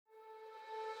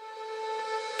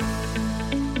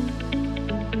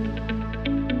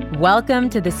Welcome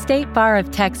to the State Bar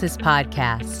of Texas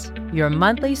podcast, your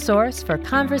monthly source for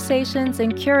conversations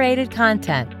and curated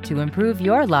content to improve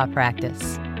your law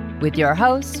practice. With your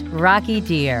host, Rocky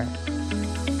Deer.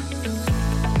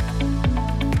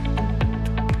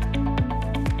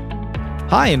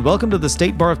 Hi, and welcome to the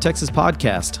State Bar of Texas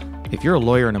podcast. If you're a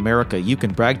lawyer in America, you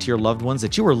can brag to your loved ones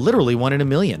that you are literally one in a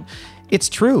million. It's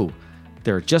true.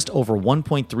 There are just over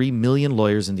 1.3 million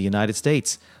lawyers in the United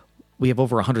States. We have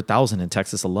over 100,000 in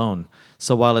Texas alone.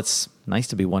 So while it's nice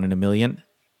to be one in a million,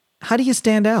 how do you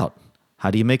stand out?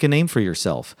 How do you make a name for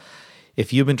yourself?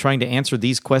 If you've been trying to answer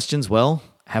these questions, well,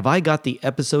 have I got the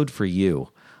episode for you?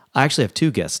 I actually have two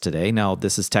guests today. Now,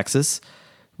 this is Texas.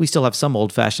 We still have some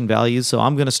old-fashioned values, so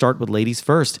I'm going to start with ladies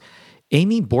first.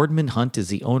 Amy Boardman Hunt is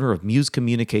the owner of Muse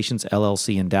Communications,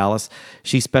 LLC in Dallas.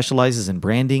 She specializes in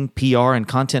branding, PR, and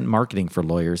content marketing for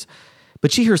lawyers.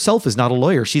 But she herself is not a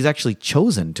lawyer. She's actually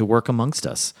chosen to work amongst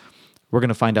us. We're going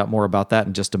to find out more about that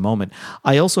in just a moment.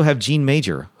 I also have Gene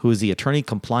Major, who is the Attorney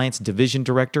Compliance Division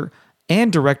Director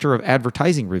and Director of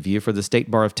Advertising Review for the State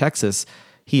Bar of Texas.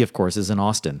 He, of course, is in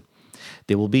Austin.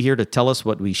 They will be here to tell us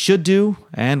what we should do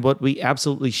and what we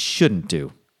absolutely shouldn't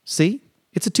do. See?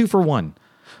 It's a 2-for-1.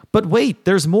 But wait,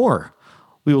 there's more.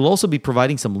 We will also be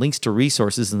providing some links to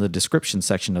resources in the description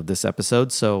section of this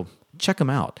episode, so check them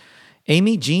out.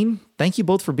 Amy, Gene, thank you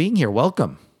both for being here.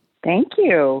 Welcome. Thank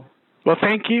you. Well,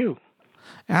 thank you.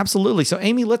 Absolutely. So,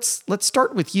 Amy, let's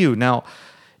start with you. Now,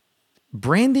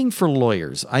 branding for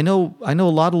lawyers. I know a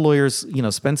lot of lawyers,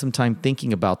 spend some time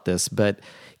thinking about this, but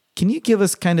can you give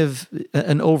us kind of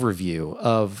an overview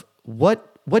of what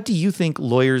do you think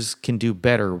lawyers can do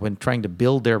better when trying to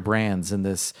build their brands in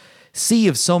this sea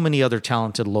of so many other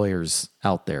talented lawyers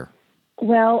out there?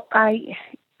 Well, I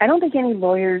don't think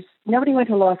nobody went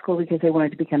to law school because they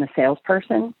wanted to become a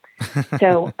salesperson.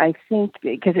 So I think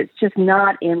because it's just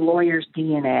not in lawyers'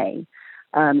 DNA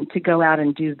to go out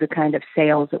and do the kind of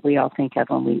sales that we all think of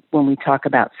when we talk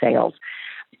about sales.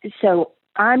 So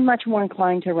I'm much more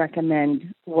inclined to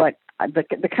recommend what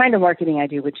the kind of marketing I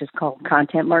do, which is called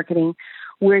content marketing,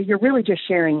 where you're really just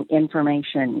sharing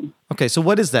information. Okay, so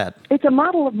what is that? It's a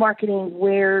model of marketing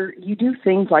where you do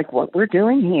things like what we're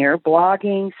doing here,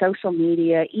 blogging, social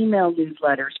media, email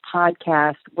newsletters,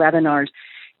 podcasts, webinars,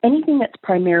 anything that's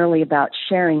primarily about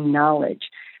sharing knowledge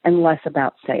and less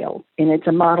about sales. And it's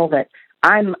a model that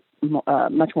I'm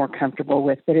much more comfortable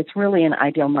with, but it's really an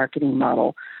ideal marketing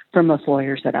model for most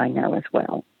lawyers that I know as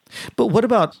well. But what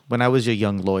about when I was a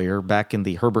young lawyer back in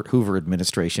the Herbert Hoover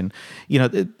administration?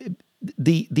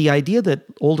 The idea that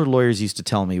older lawyers used to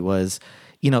tell me was,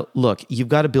 look, you've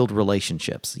got to build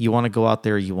relationships. You want to go out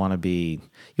there, you want to be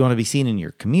seen in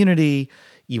your community,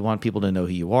 you want people to know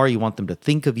who you are, you want them to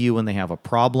think of you when they have a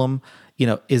problem.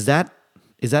 Is that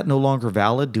no longer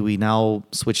valid? Do we now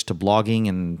switch to blogging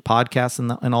and podcasts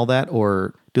and all that,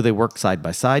 or do they work side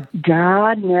by side?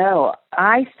 God, no.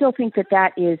 I still think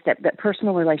that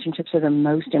personal relationships are the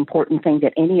most important thing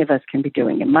that any of us can be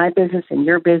doing in my business, in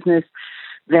your business.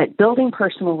 That building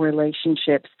personal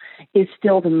relationships is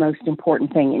still the most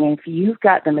important thing. And if you've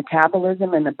got the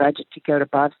metabolism and the budget to go to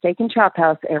Bob's Steak and Chop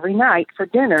House every night for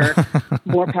dinner,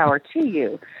 more power to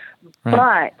you.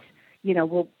 Right.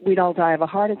 But, we'd all die of a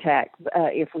heart attack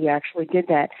if we actually did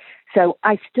that. So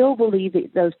I still believe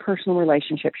that those personal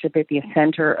relationships should be at the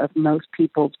center of most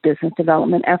people's business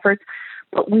development efforts,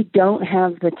 but we don't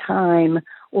have the time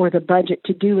or the budget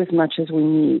to do as much as we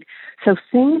need. So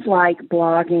things like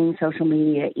blogging, social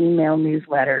media, email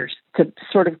newsletters, to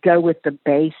sort of go with the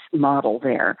base model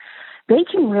there, they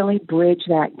can really bridge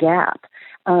that gap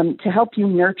to help you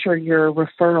nurture your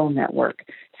referral network.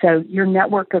 So your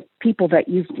network of people that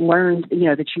you've learned,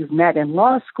 that you've met in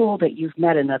law school, that you've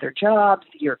met in other jobs,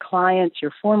 your clients,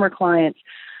 your former clients,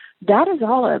 that is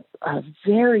all a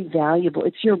very valuable,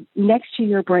 it's next to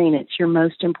your brain, it's your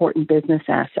most important business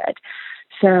asset.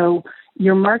 So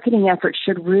your marketing efforts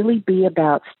should really be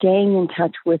about staying in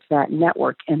touch with that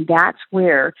network. And that's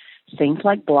where things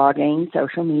like blogging,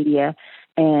 social media,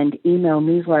 and email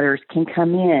newsletters can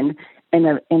come in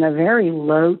a very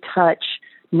low-touch,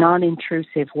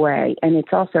 non-intrusive way. And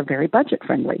it's also very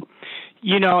budget-friendly.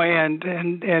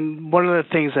 And one of the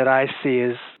things that I see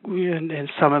is in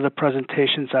some of the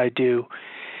presentations I do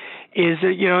is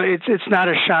that, it's not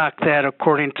a shock that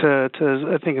according to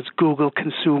I think it's Google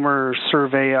Consumer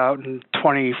Survey out in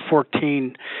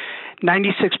 2014,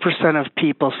 96% of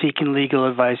people seeking legal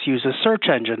advice use a search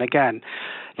engine. Again,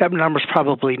 that number's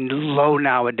probably low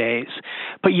nowadays.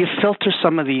 But you filter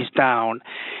some of these down,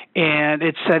 and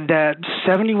it said that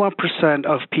 71%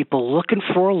 of people looking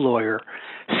for a lawyer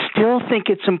still think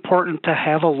it's important to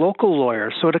have a local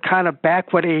lawyer. So to kind of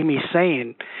back what Amy's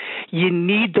saying, you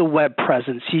need the web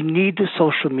presence, you need the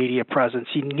social media presence,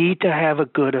 you need to have a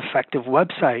good, effective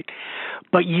website,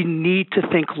 but you need to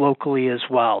think locally as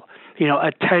well.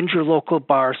 Attend your local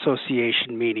bar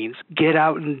association meetings, get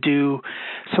out and do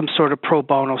some sort of pro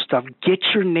bono stuff, get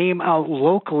your name out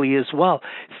locally as well,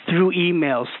 through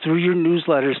emails, through your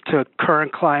newsletters to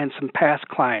current clients and past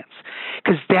clients,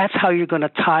 because that's how you're going to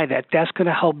tie that. That's going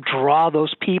to help draw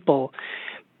those people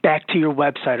back to your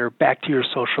website or back to your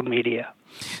social media.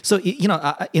 So,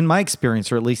 in my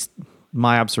experience, or at least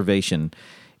my observation,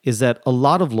 is that a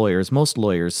lot of lawyers, most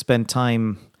lawyers, spend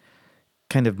time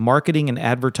kind of marketing and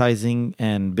advertising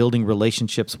and building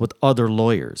relationships with other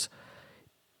lawyers.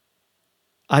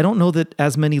 I don't know that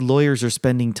as many lawyers are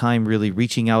spending time really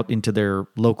reaching out into their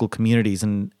local communities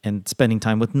and spending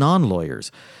time with non-lawyers.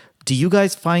 Do you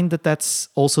guys find that that's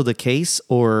also the case,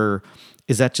 or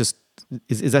is that just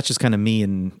kind of me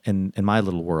in my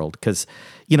little world? Because,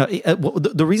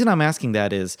 the reason I'm asking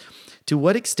that is, to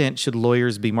what extent should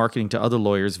lawyers be marketing to other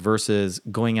lawyers versus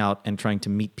going out and trying to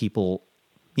meet people,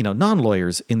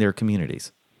 non-lawyers in their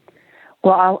communities?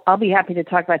 Well, I'll be happy to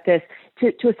talk about this.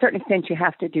 To a certain extent, you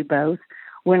have to do both.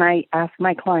 When I ask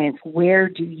my clients, where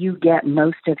do you get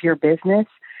most of your business?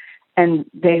 And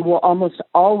they will almost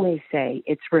always say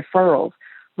it's referrals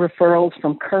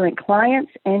from current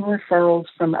clients and referrals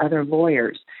from other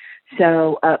lawyers.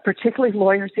 So particularly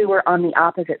lawyers who are on the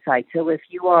opposite side. So if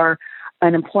you are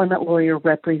an employment lawyer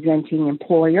representing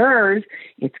employers,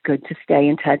 it's good to stay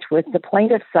in touch with the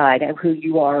plaintiff side of who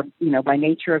you are, by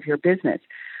nature of your business.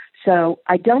 So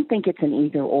I don't think it's an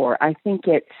either or. I think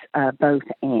it's both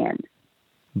and.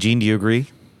 Gene, do you agree?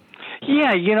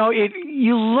 Yeah,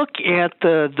 you look at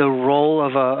the role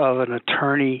of an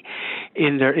attorney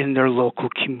in their local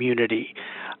community.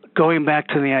 Going back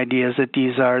to the ideas that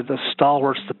these are the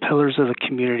stalwarts, the pillars of the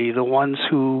community, the ones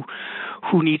who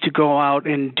need to go out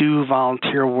and do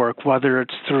volunteer work, whether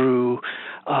it's through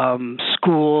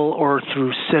school or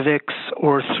through civics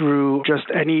or through just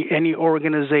any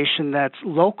organization that's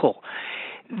local.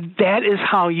 That is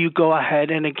how you go ahead.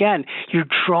 And again, you're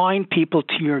drawing people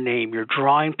to your name. You're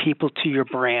drawing people to your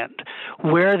brand.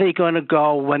 Where are they going to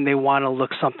go when they want to look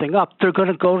something up? They're going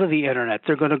to go to the internet.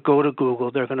 They're going to go to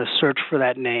Google. They're going to search for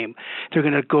that name. They're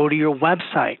going to go to your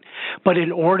website. But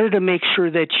in order to make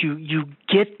sure that you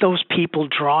get those people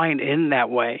drawing in that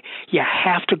way, you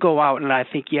have to go out, and I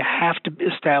think you have to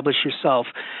establish yourself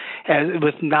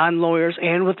with non-lawyers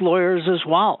and with lawyers as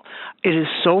well. It is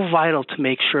so vital to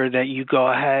make sure that you go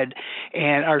ahead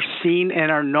and are seen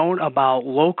and are known about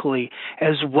locally,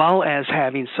 as well as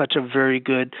having such a very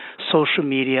good social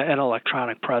media and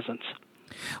electronic presence.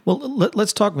 Well,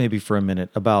 let's talk maybe for a minute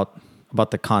about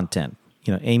the content.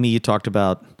 Amy, you talked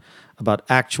about the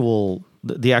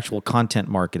actual content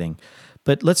marketing,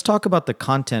 but let's talk about the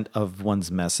content of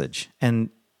one's message. And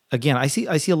again, I see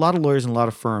a lot of lawyers and a lot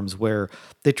of firms where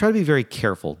they try to be very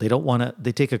careful.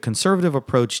 They take a conservative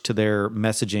approach to their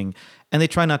messaging, and they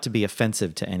try not to be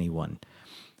offensive to anyone.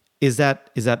 Is that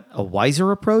a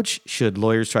wiser approach? Should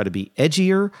lawyers try to be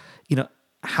edgier?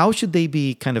 How should they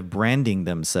be kind of branding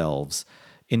themselves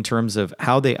in terms of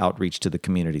how they outreach to the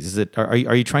communities? Are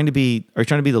you trying to be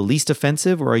the least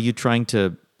offensive, or are you trying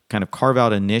to kind of carve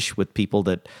out a niche with people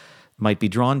that might be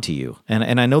drawn to you?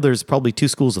 And I know there's probably two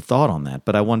schools of thought on that,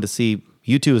 but I wanted to see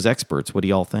you two as experts. What do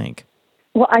y'all think?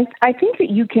 Well, I think that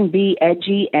you can be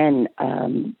edgy and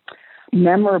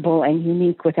memorable and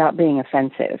unique without being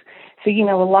offensive. So,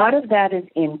 a lot of that is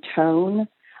in tone,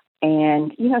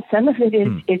 and, some of it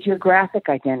is your graphic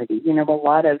identity. A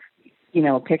lot of,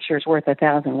 a picture's worth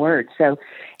 1,000 words. So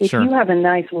if you have a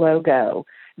nice logo,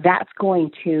 that's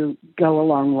going to go a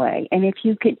long way. And if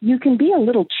you can be a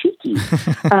little cheeky.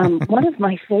 One of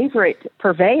my favorite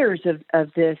purveyors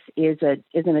of this is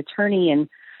an attorney, and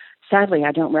sadly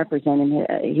I don't represent him.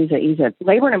 He's a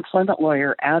labor and employment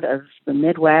lawyer out of the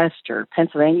Midwest or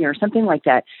Pennsylvania or something like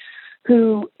that,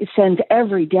 who sends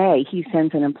every day. He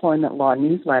sends an employment law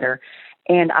newsletter,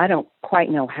 and I don't quite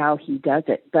know how he does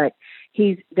it, but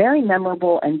he's very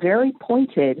memorable and very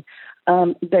pointed.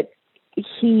 But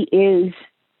he is,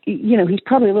 he's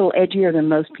probably a little edgier than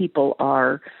most people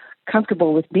are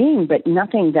comfortable with being, but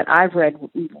nothing that I've read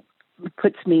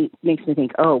makes me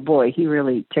think, oh boy, he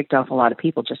really ticked off a lot of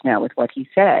people just now with what he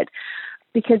said.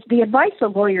 Because the advice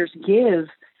that lawyers give,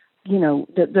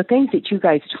 the things that you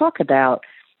guys talk about,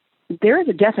 there is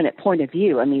a definite point of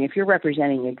view. I mean, if you're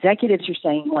representing executives, you're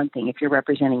saying one thing. If you're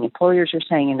representing employers, you're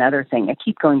saying another thing. I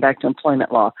keep going back to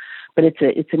employment law, but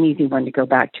it's an easy one to go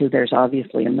back to. There's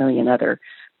obviously a million other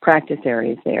practice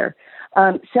areas there.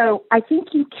 So I think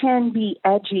you can be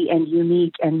edgy and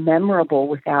unique and memorable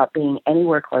without being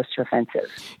anywhere close to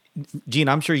offensive. Jean,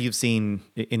 I'm sure you've seen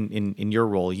in your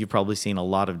role, you've probably seen a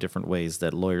lot of different ways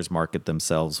that lawyers market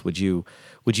themselves. Would you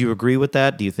agree with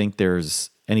that? Do you think there's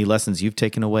any lessons you've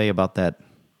taken away about that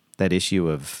issue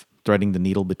of threading the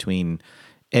needle between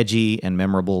edgy and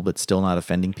memorable but still not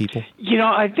offending people?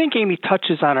 I think Amy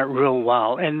touches on it real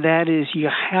well, and that is you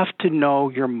have to know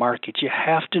your market. You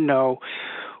have to know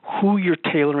who you're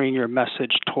tailoring your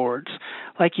message towards.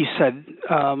 Like you said,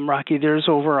 Rocky, there's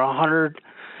over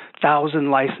 100,000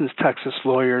 licensed Texas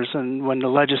lawyers, and when the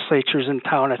legislature's in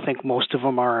town, I think most of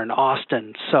them are in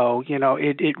Austin. So,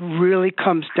 it really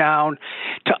comes down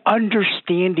to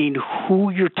understanding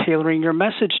who you're tailoring your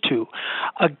message to.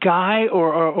 A guy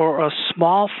or a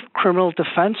small criminal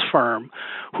defense firm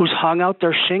who's hung out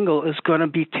their shingle is going to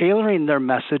be tailoring their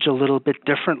message a little bit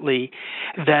differently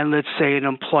than, let's say, an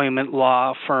employment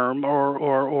law firm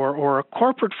or a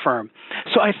corporate firm.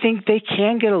 So I think they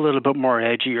can get a little bit more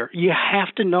edgier. You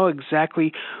have to know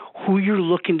exactly who you're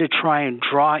looking to try and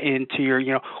draw into your,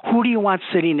 who do you want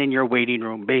sitting in your waiting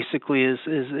room, basically is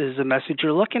the message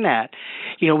you're looking at.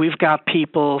 We've got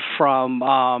people from,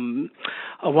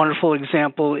 a wonderful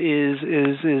example is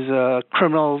a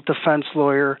criminal defense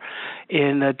lawyer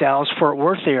in the Dallas-Fort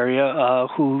Worth area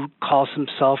who calls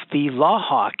himself the Law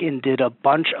Hawk and did a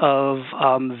bunch of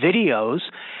videos.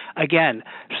 Again,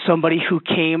 somebody who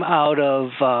came out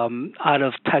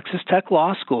of Texas Tech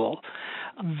Law School,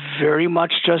 very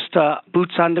much just a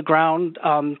boots on the ground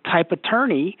type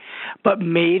attorney, but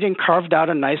made and carved out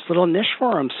a nice little niche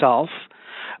for himself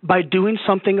by doing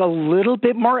something a little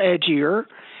bit more edgier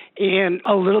and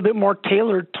a little bit more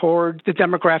tailored toward the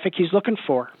demographic he's looking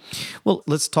for. Well,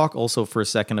 let's talk also for a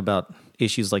second about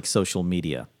issues like social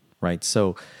media, right?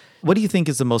 So what do you think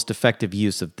is the most effective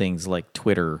use of things like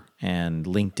Twitter and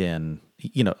LinkedIn?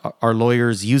 Are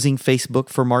lawyers using Facebook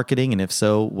for marketing? And if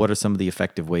so, what are some of the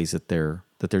effective ways that they're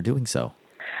doing so?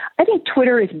 I think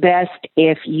Twitter is best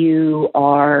if you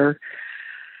are,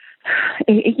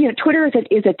 Twitter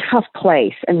is a tough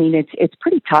place. I mean, it's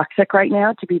pretty toxic right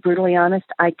now, to be brutally honest.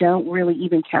 I don't really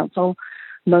even counsel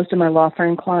most of my law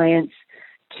firm clients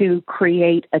to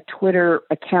create a Twitter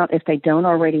account if they don't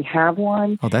already have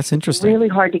one. Oh, that's interesting. It's really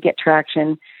hard to get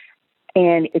traction.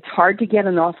 And it's hard to get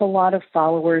an awful lot of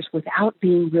followers without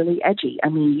being really edgy. I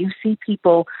mean, you see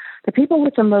the people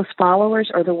with the most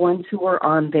followers are the ones who are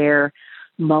on there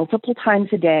multiple times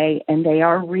a day, and they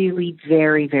are really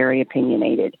very, very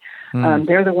opinionated.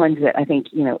 They're the ones that I think,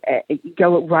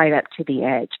 go right up to the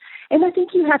edge. And I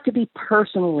think you have to be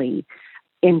personally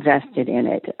invested in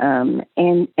it.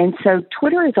 And so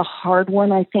Twitter is a hard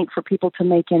one, I think, for people to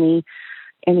make any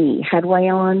headway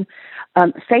on.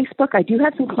 Facebook, I do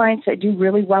have some clients that do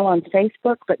really well on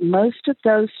Facebook, but most of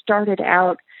those started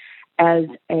out as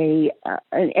an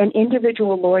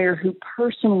individual lawyer who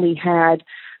personally had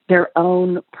their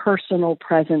own personal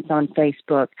presence on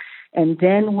Facebook. And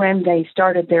then when they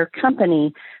started their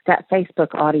company, that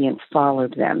Facebook audience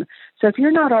followed them. So if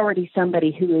you're not already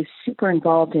somebody who is super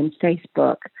involved in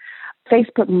Facebook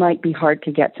might be hard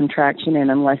to get some traction in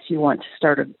unless you want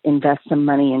to invest some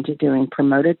money into doing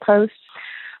promoted posts.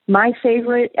 My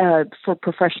favorite for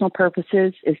professional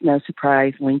purposes is, no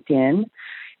surprise, LinkedIn.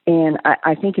 And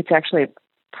I think it's actually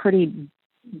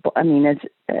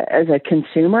as a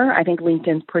consumer, I think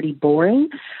LinkedIn's pretty boring,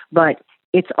 but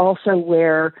it's also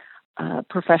where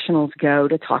professionals go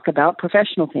to talk about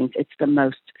professional things. It's the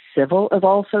most civil of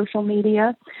all social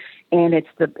media, and it's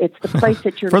the place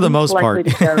that you're for the most likely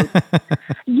part to go.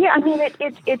 Yeah, I mean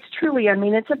it's truly. I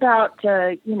mean it's about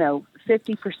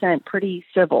 50% pretty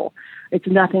civil. It's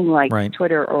nothing like right.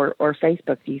 Twitter or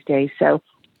Facebook these days. So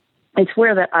it's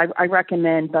where that I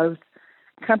recommend both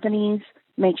companies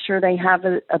make sure they have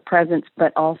a presence,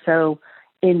 but also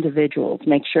individuals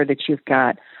make sure that you've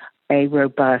got a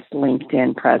robust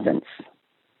LinkedIn presence,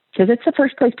 because it's the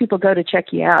first place people go to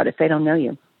check you out if they don't know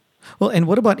you. Well, and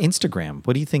what about Instagram?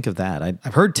 What do you think of that?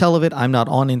 I've heard tell of it. I'm not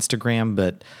on Instagram,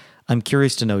 but I'm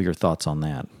curious to know your thoughts on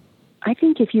that. I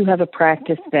think if you have a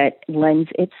practice that lends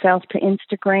itself to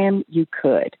Instagram, you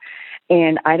could.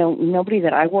 And nobody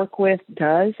that I work with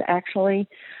does actually.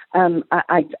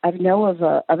 I know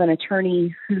of an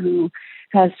attorney who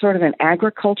has sort of an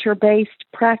agriculture-based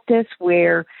practice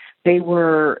where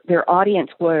their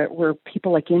audience were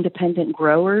people like independent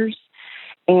growers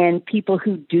and people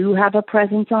who do have a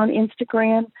presence on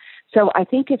Instagram. So I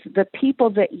think if the people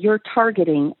that you're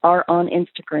targeting are on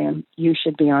Instagram, you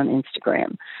should be on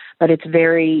Instagram. But it's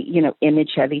very,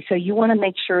 image heavy. So you want to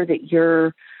make sure that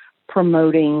you're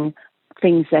promoting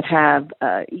things that have,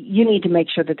 you need to make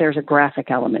sure that there's a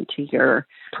graphic element to your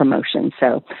promotion.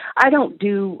 So I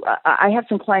have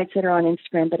some clients that are on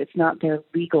Instagram, but it's not their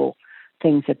legal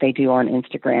things that they do on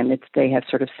Instagram. They have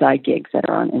sort of side gigs that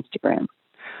are on Instagram.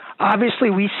 Obviously,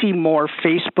 we see more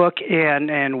Facebook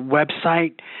and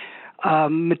website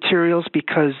materials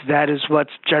because that is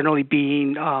what's generally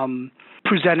being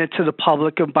presented to the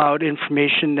public about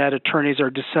information that attorneys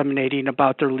are disseminating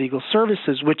about their legal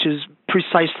services, which is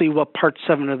precisely what Part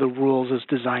 7 of the rules is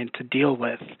designed to deal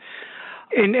with.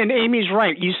 And Amy's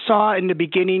right. You saw in the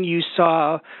beginning,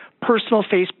 personal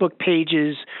Facebook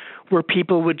pages where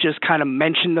people would just kind of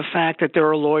mention the fact that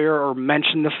they're a lawyer or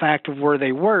mention the fact of where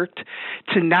they worked,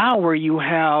 to now where you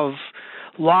have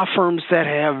law firms that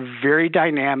have very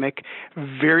dynamic,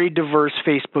 very diverse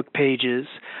Facebook pages.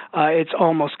 It's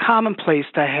almost commonplace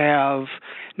to have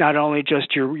not only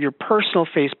just your personal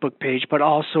Facebook page, but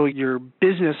also your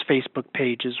business Facebook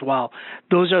page as well.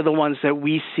 Those are the ones that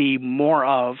we see more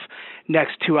of,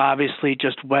 next to obviously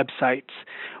just websites.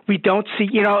 We don't see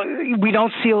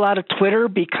a lot of Twitter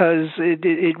because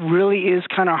it really is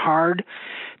kind of hard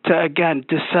to, again,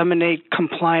 disseminate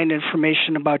compliant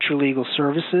information about your legal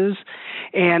services.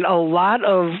 And a lot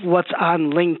of what's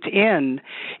on LinkedIn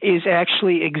is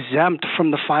actually exempt from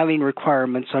the filing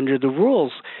requirements under the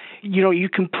rules. You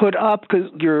can put up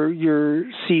your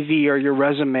CV or your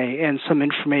resume and some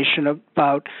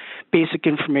basic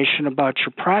information about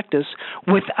your practice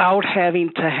without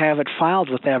having to have it filed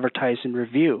with Advertising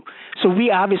Review. So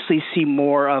we obviously see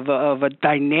more of a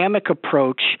dynamic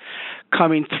approach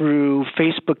coming through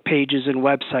Facebook pages and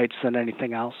websites than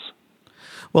anything else.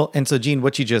 Well, and so, Gene,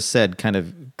 what you just said kind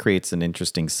of creates an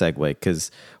interesting segue, because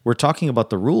we're talking about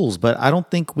the rules, but I don't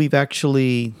think we've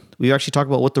actually talked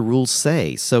about what the rules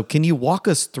say. So can you walk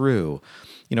us through,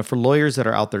 for lawyers that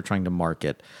are out there trying to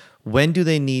market, when do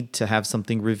they need to have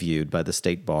something reviewed by the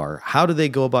state bar? How do they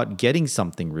go about getting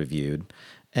something reviewed?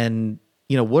 And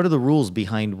what are the rules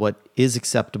behind what is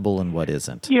acceptable and what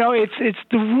isn't? It's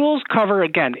the rules cover,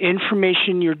 again,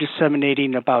 information you're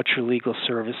disseminating about your legal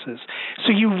services.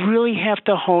 So you really have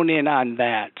to hone in on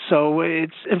that. So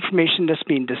it's information that's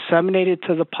being disseminated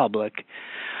to the public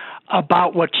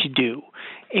about what you do.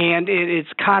 And it's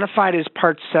codified as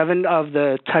Part 7 of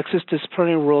the Texas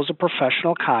Disciplinary Rules of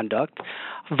Professional Conduct.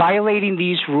 Violating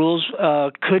these rules is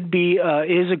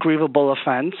a grievable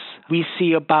offense. We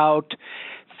see about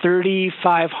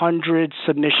 3,500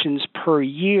 submissions per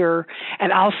year,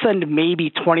 and I'll send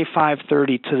maybe 25,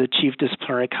 30 to the Chief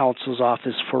Disciplinary Counsel's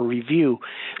office for review.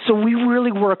 So we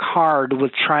really work hard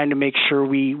with trying to make sure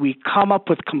we come up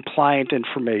with compliant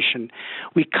information.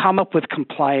 We come up with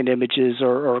compliant images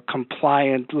or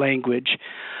compliant language.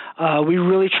 We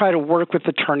really try to work with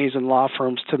attorneys and law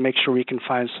firms to make sure we can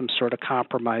find some sort of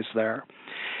compromise there.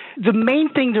 The main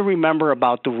thing to remember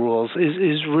about the rules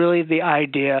is really the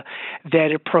idea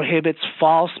that it prohibits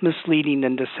false, misleading,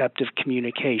 and deceptive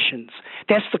communications.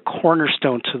 That's the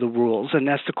cornerstone to the rules, and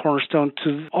that's the cornerstone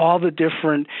to all the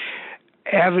different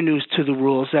avenues to the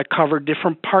rules that cover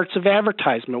different parts of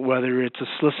advertisement, whether it's a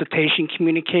solicitation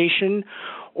communication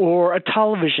or a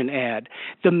television ad.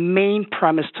 The main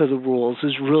premise to the rules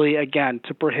is really, again,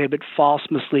 to prohibit false,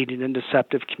 misleading, and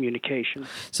deceptive communication.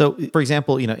 So, for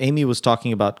example, Amy was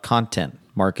talking about content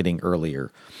marketing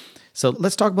earlier. So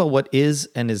let's talk about what is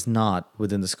and is not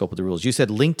within the scope of the rules. You said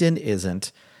LinkedIn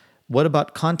isn't. What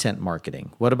about content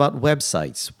marketing? What about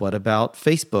websites? What about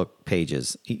Facebook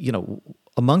pages?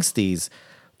 Amongst these,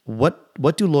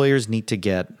 what do lawyers need to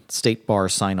get state bar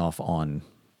sign off on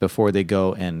before they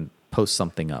go and post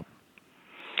something up?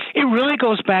 It really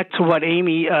goes back to what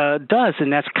Amy does,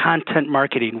 and that's content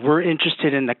marketing. We're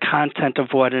interested in the content of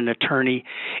what an attorney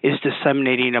is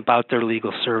disseminating about their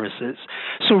legal services.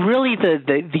 So really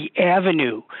the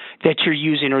avenue that you're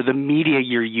using or the media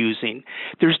you're using,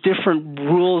 there's different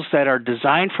rules that are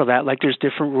designed for that, like there's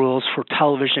different rules for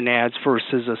television ads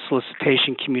versus a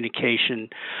solicitation communication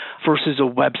versus a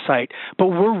website. But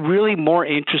we're really more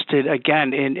interested,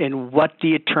 again, in what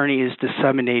the attorney is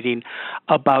disseminating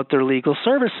about their legal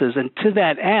services. And to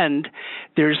that end,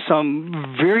 there's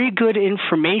some very good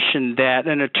information that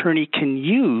an attorney can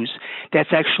use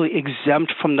that's actually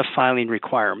exempt from the filing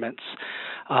requirements.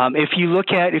 If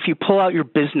you pull out your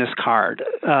business card,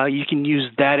 you can use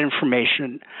that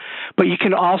information. But you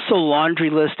can also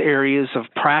laundry list areas of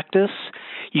practice.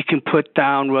 You can put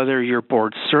down whether you're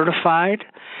board certified.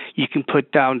 You can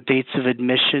put down dates of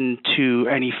admission to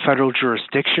any federal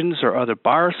jurisdictions or other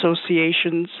bar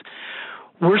associations.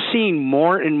 we're seeing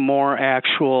more and more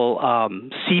actual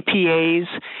CPAs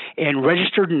and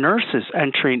registered nurses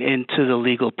entering into the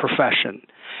legal profession.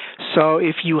 So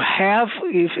if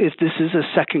this is a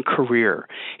second career,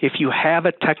 if you have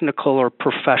a technical or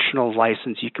professional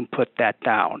license, you can put that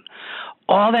down.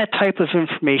 All that type of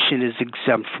information is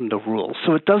exempt from the rules.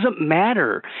 So it doesn't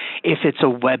matter if it's a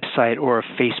website or a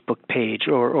Facebook page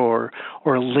or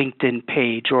a LinkedIn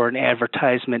page or an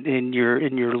advertisement in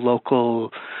your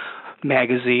local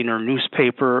magazine or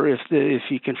newspaper, if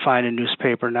you can find a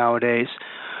newspaper nowadays.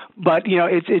 But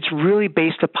it's really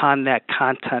based upon that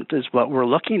content is what we're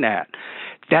looking at.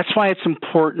 That's why it's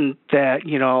important that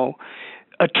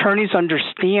attorneys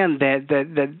understand that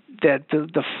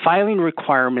the filing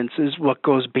requirements is what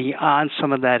goes beyond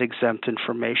some of that exempt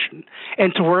information,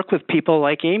 and to work with people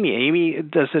like Amy. Amy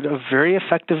does a very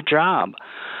effective job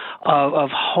of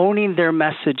honing their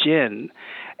message in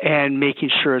and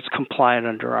making sure it's compliant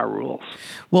under our rules.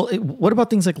 Well, what about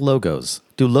things like logos?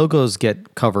 Do logos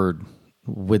get covered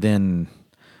within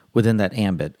that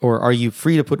ambit, or are you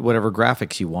free to put whatever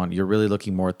graphics you want? You're really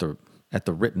looking more at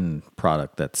the written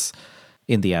product that's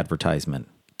in the advertisement.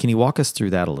 Can you walk us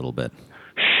through that a little bit?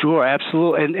 Sure,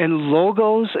 absolutely. And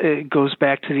logos, it goes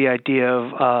back to the idea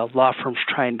of law firms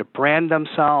trying to brand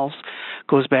themselves,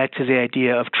 goes back to the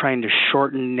idea of trying to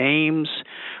shorten names,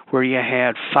 where you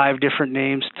had 5 different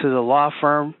names to the law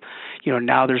firm.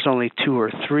 Now there's only 2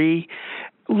 or 3.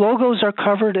 Logos are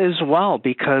covered as well,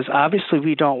 because obviously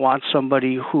we don't want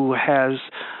somebody who has,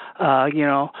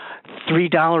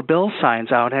 $3 bill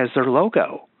signs out as their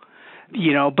logo.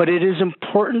 But it is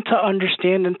important to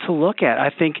understand and to look at. I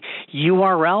think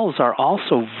URLs are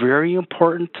also very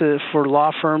important for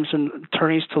law firms and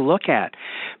attorneys to look at.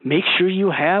 Make sure you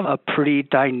have a pretty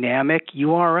dynamic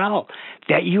URL.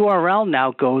 That URL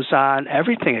now goes on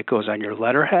everything. It goes on your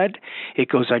letterhead. It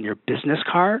goes on your business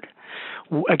card.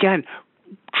 Again,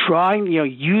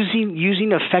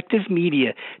 using effective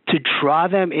media to draw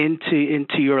them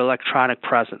into your electronic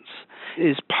presence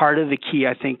is part of the key,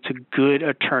 I think, to good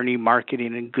attorney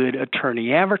marketing and good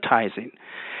attorney advertising.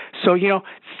 So,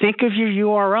 think of your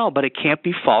URL, but it can't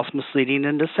be false, misleading,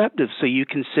 and deceptive. So you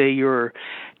can say you're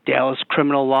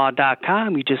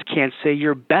DallasCriminalLaw.com. You just can't say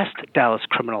you're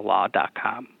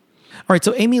BestDallasCriminalLaw.com. All right,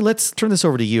 so Amy, let's turn this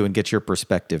over to you and get your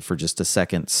perspective for just a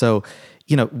second. So,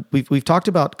 we've talked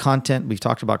about content, we've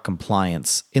talked about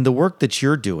compliance. In the work that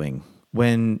you're doing,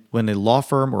 when a law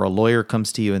firm or a lawyer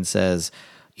comes to you and says,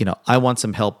 I want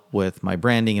some help with my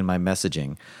branding and my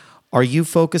messaging, are you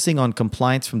focusing on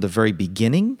compliance from the very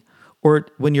beginning? Or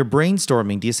when you're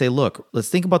brainstorming, do you say, look, let's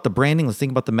think about the branding, let's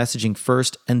think about the messaging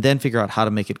first, and then figure out how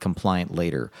to make it compliant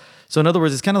later? So in other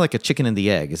words, it's kind of like a chicken and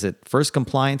the egg. Is it first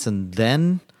compliance and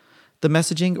then the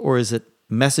messaging, or is it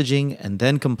messaging and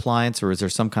then compliance, or is there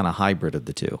some kind of hybrid of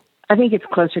the two? I think it's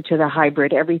closer to the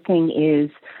hybrid. Their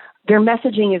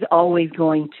messaging is always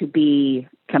going to be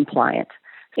compliant.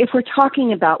 If we're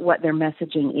talking about what their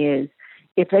messaging is,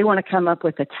 if they want to come up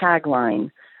with a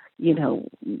tagline,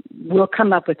 we'll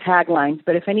come up with taglines.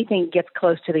 But if anything gets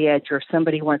close to the edge, or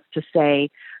somebody wants to say,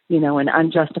 an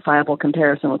unjustifiable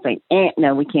comparison, we'll say,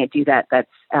 no, we can't do that.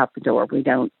 That's out the door. We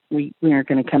aren't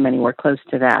going to come anywhere close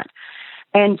to that.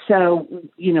 And so,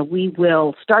 we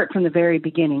will start from the very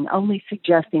beginning, only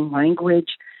suggesting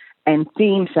language and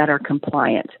themes that are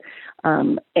compliant.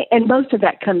 And most of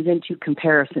that comes into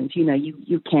comparisons.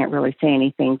 You can't really say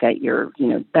anything that you're,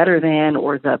 better than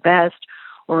or the best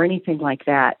or anything like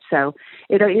that. So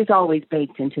it is always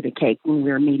baked into the cake when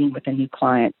we're meeting with a new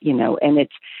client, and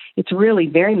it's really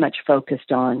very much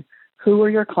focused on who are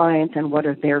your clients and what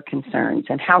are their concerns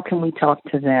and how can we talk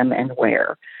to them and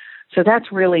where. So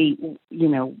that's really,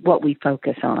 what we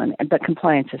focus on. But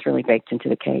compliance is really baked into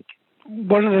the cake.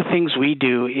 One of the things we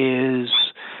do is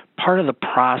part of the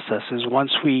process is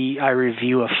once I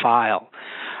review a file,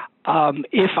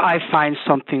 if I find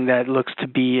something that looks to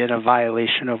be in a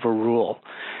violation of a rule,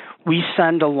 we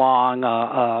send along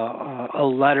a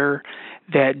letter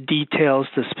that details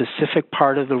the specific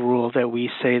part of the rule that we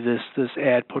say this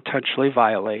ad potentially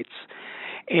violates,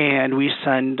 and we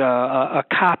send a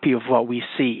copy of what we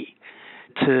see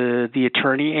to the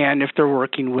attorney, and if they're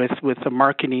working with a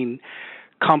marketing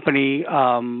company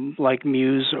like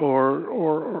Muse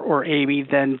or Amy,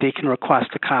 then they can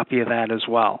request a copy of that as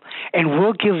well. And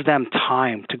we'll give them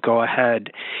time to go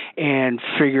ahead and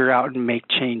figure out and make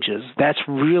changes. That's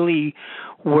really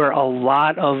where a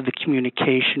lot of the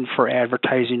communication for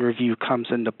advertising review comes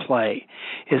into play,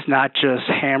 is not just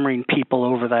hammering people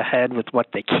over the head with what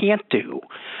they can't do,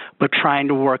 but trying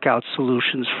to work out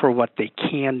solutions for what they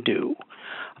can do,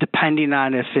 depending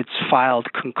on if it's filed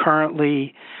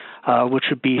concurrently, which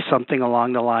would be something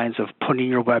along the lines of putting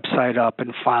your website up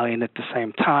and filing at the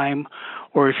same time,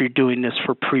 or if you're doing this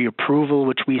for pre-approval,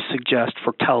 which we suggest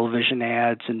for television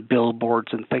ads and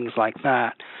billboards and things like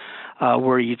that,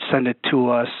 where you'd send it to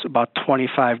us about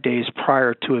 25 days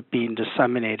prior to it being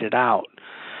disseminated out.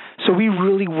 So we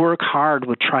really work hard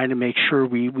with trying to make sure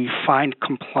we find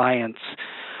compliance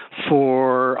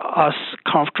for us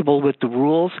comfortable with the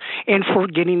rules and for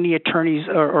getting the attorneys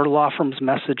or law firms'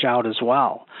 message out as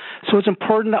well. So it's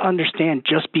important to understand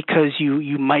just because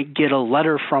you might get a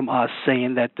letter from us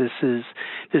saying that this is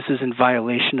in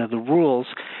violation of the rules,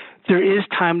 there is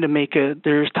time to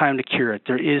cure it.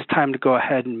 There is time to go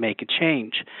ahead and make a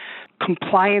change.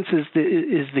 Compliance is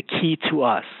the key to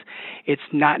us. It's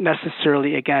not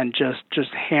necessarily, again, just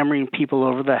hammering people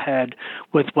over the head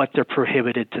with what they're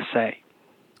prohibited to say.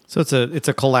 So it's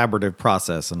a collaborative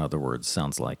process, in other words,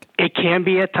 sounds like. It can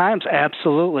be at times,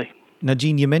 absolutely. Now,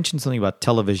 Gene, you mentioned something about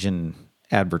television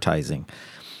advertising.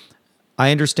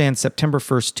 I understand September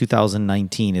 1st,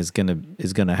 2019 is going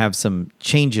to have some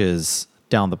changes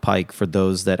down the pike for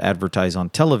those that advertise on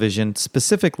television,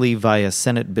 specifically via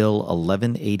Senate Bill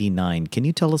 1189. Can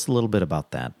you tell us a little bit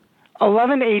about that?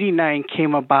 1189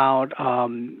 came about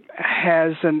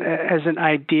as an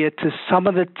idea to some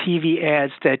of the TV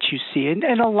ads that you see,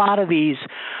 and a lot of these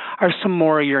are some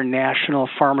more of your national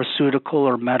pharmaceutical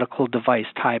or medical device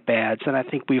type ads, and I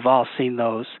think we've all seen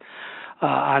those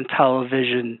on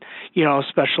television,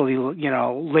 especially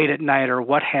late at night or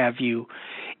what have you.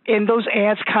 And those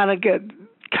ads kind of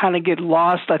get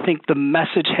lost. I think the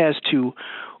message has to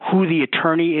who the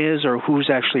attorney is or who's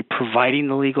actually providing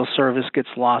the legal service gets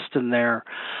lost in there.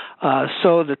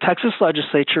 So the Texas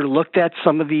legislature looked at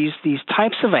some of these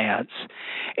types of ads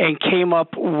and came up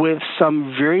with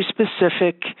some very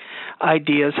specific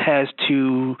ideas as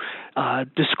to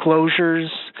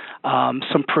disclosures,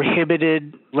 some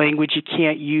prohibited language you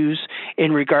can't use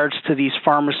in regards to these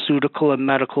pharmaceutical and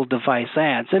medical device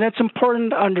ads. And it's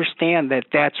important to understand that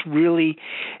that's really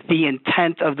the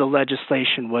intent of the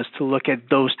legislation, was to look at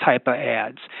those type of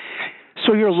ads.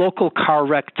 So your local car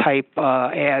wreck type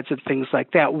ads and things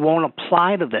like that won't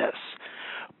apply to this.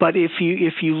 But if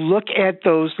you look at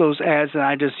those ads, and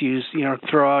I just use,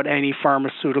 throw out any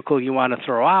pharmaceutical you want to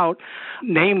throw out,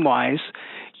 name-wise,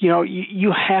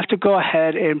 you have to go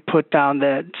ahead and put down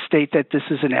state that this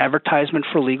is an advertisement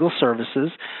for legal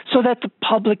services so that the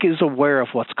public is aware of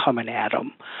what's coming at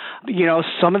them.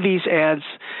 Some of these ads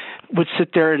would sit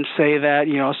there and say that,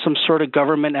 some sort of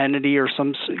government entity or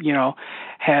some,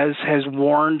 has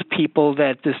warned people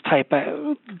that this type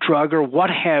of drug or what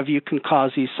have you can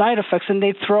cause these side effects, and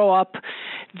they throw up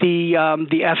the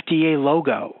FDA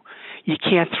logo. You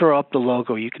can't throw up the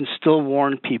logo. You can still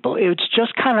warn people. It's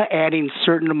just kind of adding a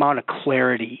certain amount of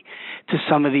clarity to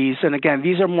some of these. And again,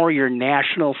 these are more your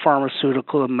national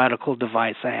pharmaceutical and medical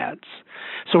device ads.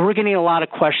 So we're getting a lot of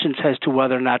questions as to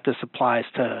whether or not this applies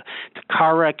to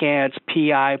car wreck ads,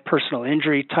 PI, personal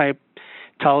injury type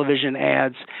television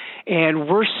ads. And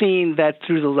we're seeing that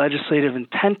through the legislative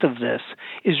intent of this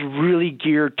is really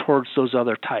geared towards those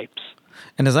other types.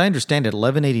 And as I understand it,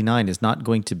 1189 is not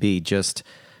going to be just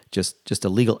a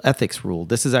legal ethics rule.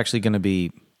 This is actually going to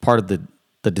be part of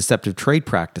the Deceptive Trade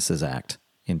Practices Act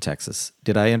in Texas.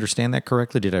 Did I understand that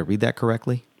correctly? Did I read that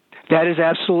correctly? That is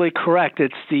absolutely correct.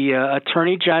 It's the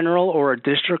Attorney General or a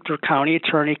district or county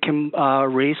attorney can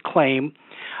raise claim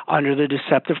under the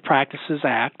Deceptive Practices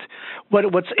Act.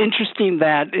 What's interesting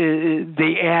that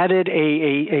they added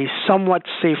a somewhat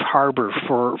safe harbor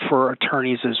for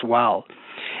attorneys as well.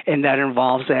 And that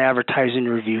involves the Advertising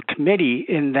Review Committee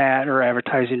or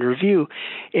Advertising Review,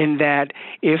 in that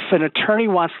if an attorney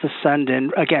wants to send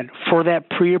in, again, for that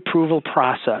pre-approval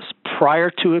process,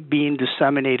 prior to it being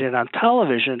disseminated on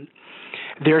television,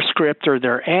 their script or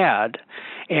their ad,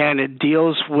 and it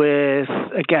deals with,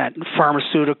 again,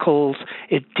 pharmaceuticals,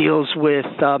 it deals with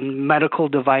medical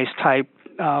device type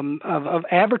of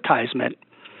advertisement,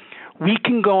 we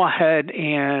can go ahead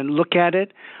and look at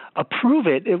it, approve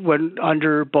it when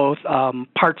under both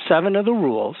Part 7 of the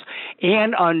rules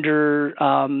and under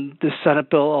the Senate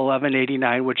Bill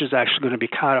 1189, which is actually going to be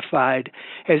codified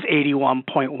as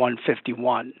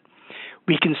 81.151.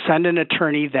 We can send an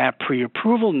attorney that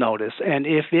pre-approval notice, and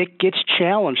if it gets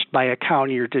challenged by a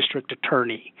county or district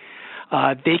attorney,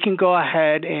 they can go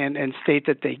ahead and state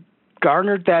that they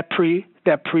garnered that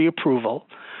pre-approval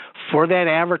for that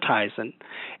advertisement,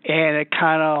 and it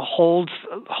kind of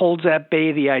holds at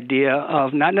bay the idea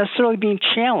of not necessarily being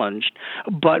challenged,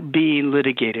 but being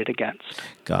litigated against.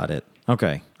 Got it.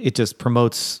 Okay. It just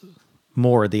promotes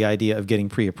more the idea of getting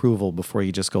pre-approval before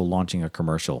you just go launching a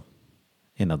commercial,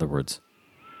 in other words.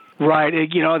 Right.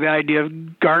 The idea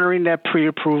of garnering that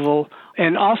pre-approval.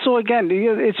 And also, again,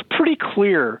 it's pretty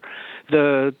clear,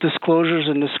 the disclosures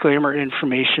and disclaimer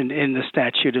information in the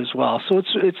statute as well. So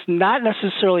it's not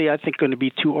necessarily, I think, going to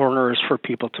be too onerous for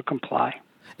people to comply.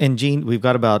 And Gene, we've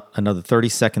got about another 30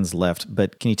 seconds left,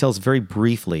 but can you tell us very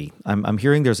briefly, I'm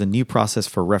hearing there's a new process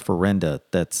for referenda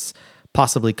that's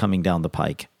possibly coming down the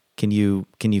pike. Can you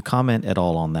comment at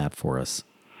all on that for us?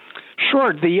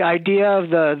 Sure. The idea of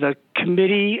the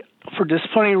Committee for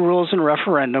Disciplinary Rules and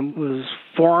Referendum was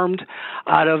formed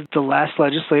out of the last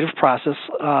legislative process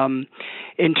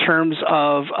in terms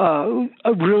of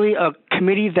really a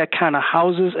committee that kind of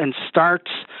houses and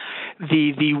starts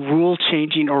the rule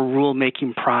changing or rule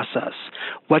making process.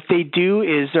 What they do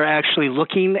is they're actually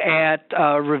looking at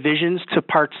revisions to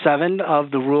Part 7 of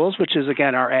the rules, which is,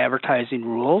 again, our advertising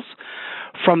rules.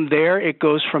 From there, it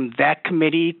goes from that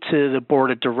committee to the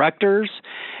Board of Directors.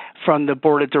 From the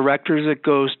Board of Directors, it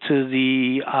goes to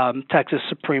the Texas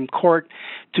Supreme Court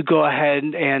to go ahead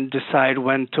and decide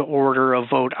when to order a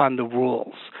vote on the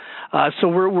rules. So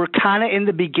we're kind of in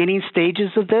the beginning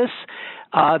stages of this.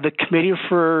 The Committee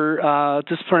for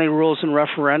Disciplinary Rules and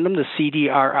Referendum, the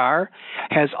CDRR,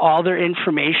 has all their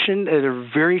information. They're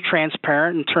very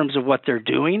transparent in terms of what they're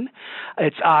doing.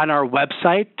 It's on our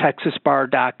website,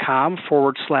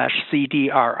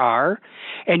 texasbar.com/CDRR.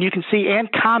 And you can see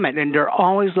and comment, and they're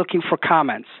always looking for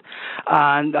comments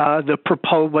on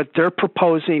what they're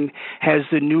proposing has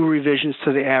the new revisions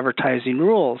to the advertising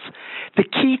rules. The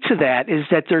key to that is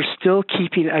that they're still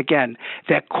keeping, again,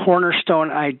 that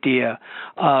cornerstone idea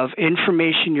of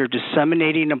information you're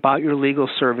disseminating about your legal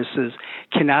services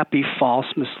cannot be false,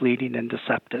 misleading, and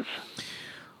deceptive.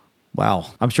 Wow.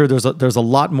 I'm sure there's a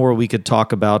lot more we could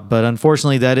talk about, but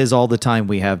unfortunately that is all the time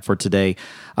we have for today.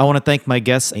 I want to thank my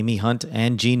guests, Amy Hunt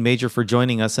and Gene Major, for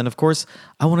joining us. And of course,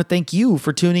 I want to thank you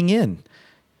for tuning in.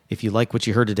 If you like what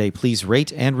you heard today, please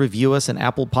rate and review us in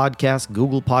Apple Podcasts,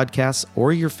 Google Podcasts,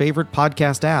 or your favorite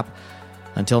podcast app.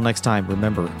 Until next time,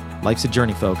 remember, life's a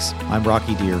journey, folks. I'm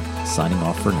Rocky Deer, signing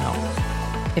off for now.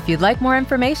 If you'd like more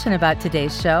information about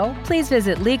today's show, please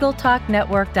visit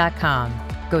LegalTalkNetwork.com.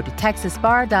 Go to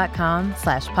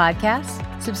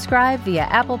TexasBar.com/podcast, subscribe via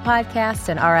Apple Podcasts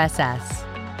and RSS.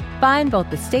 Find both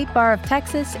the State Bar of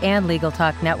Texas and Legal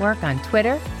Talk Network on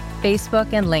Twitter,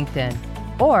 Facebook, and LinkedIn,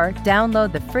 or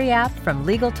download the free app from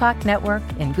Legal Talk Network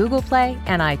in Google Play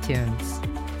and iTunes.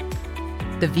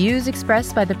 The views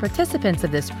expressed by the participants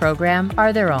of this program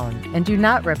are their own and do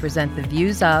not represent the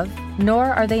views of, nor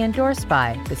are they endorsed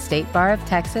by, the State Bar of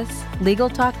Texas, Legal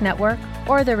Talk Network,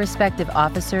 or their respective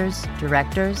officers,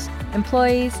 directors,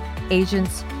 employees,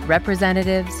 agents,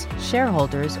 representatives,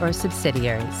 shareholders, or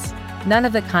subsidiaries. None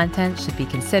of the content should be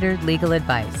considered legal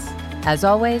advice. As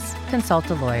always, consult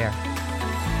a lawyer.